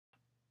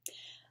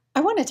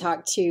I want to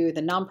talk to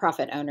the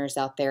nonprofit owners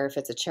out there, if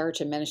it's a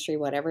church, a ministry,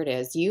 whatever it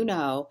is. You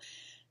know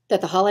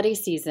that the holiday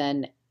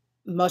season,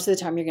 most of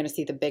the time, you're going to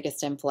see the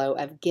biggest inflow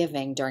of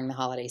giving during the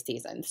holiday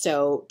season.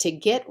 So, to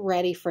get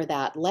ready for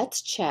that,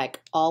 let's check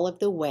all of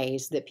the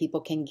ways that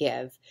people can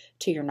give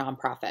to your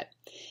nonprofit.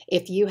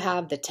 If you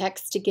have the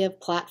text to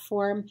give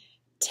platform,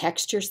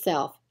 text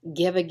yourself,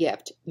 give a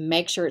gift,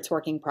 make sure it's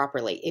working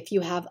properly. If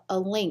you have a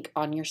link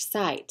on your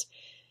site,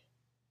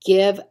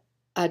 give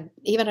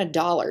even a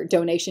dollar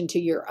donation to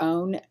your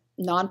own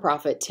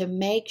nonprofit to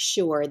make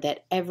sure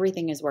that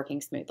everything is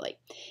working smoothly.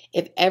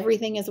 If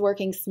everything is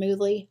working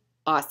smoothly,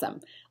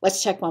 awesome.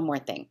 Let's check one more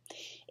thing.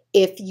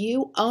 If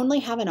you only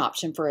have an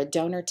option for a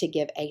donor to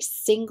give a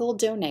single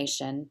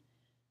donation,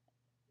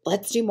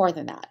 let's do more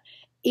than that.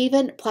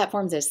 Even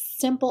platforms as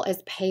simple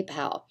as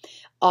PayPal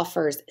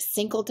offers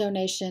single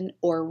donation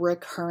or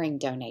recurring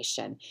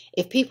donation.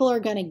 If people are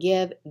going to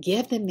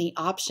give them the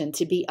option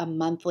to be a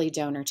monthly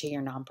donor to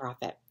your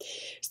nonprofit.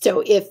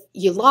 So if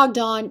you logged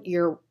on,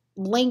 your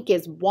link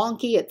is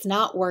wonky, it's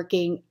not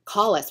working,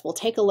 call us. We'll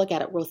take a look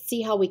at it. We'll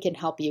see how we can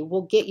help you.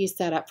 We'll get you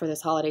set up for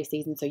this holiday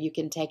season so you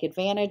can take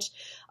advantage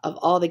of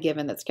all the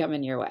giving that's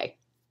coming your way.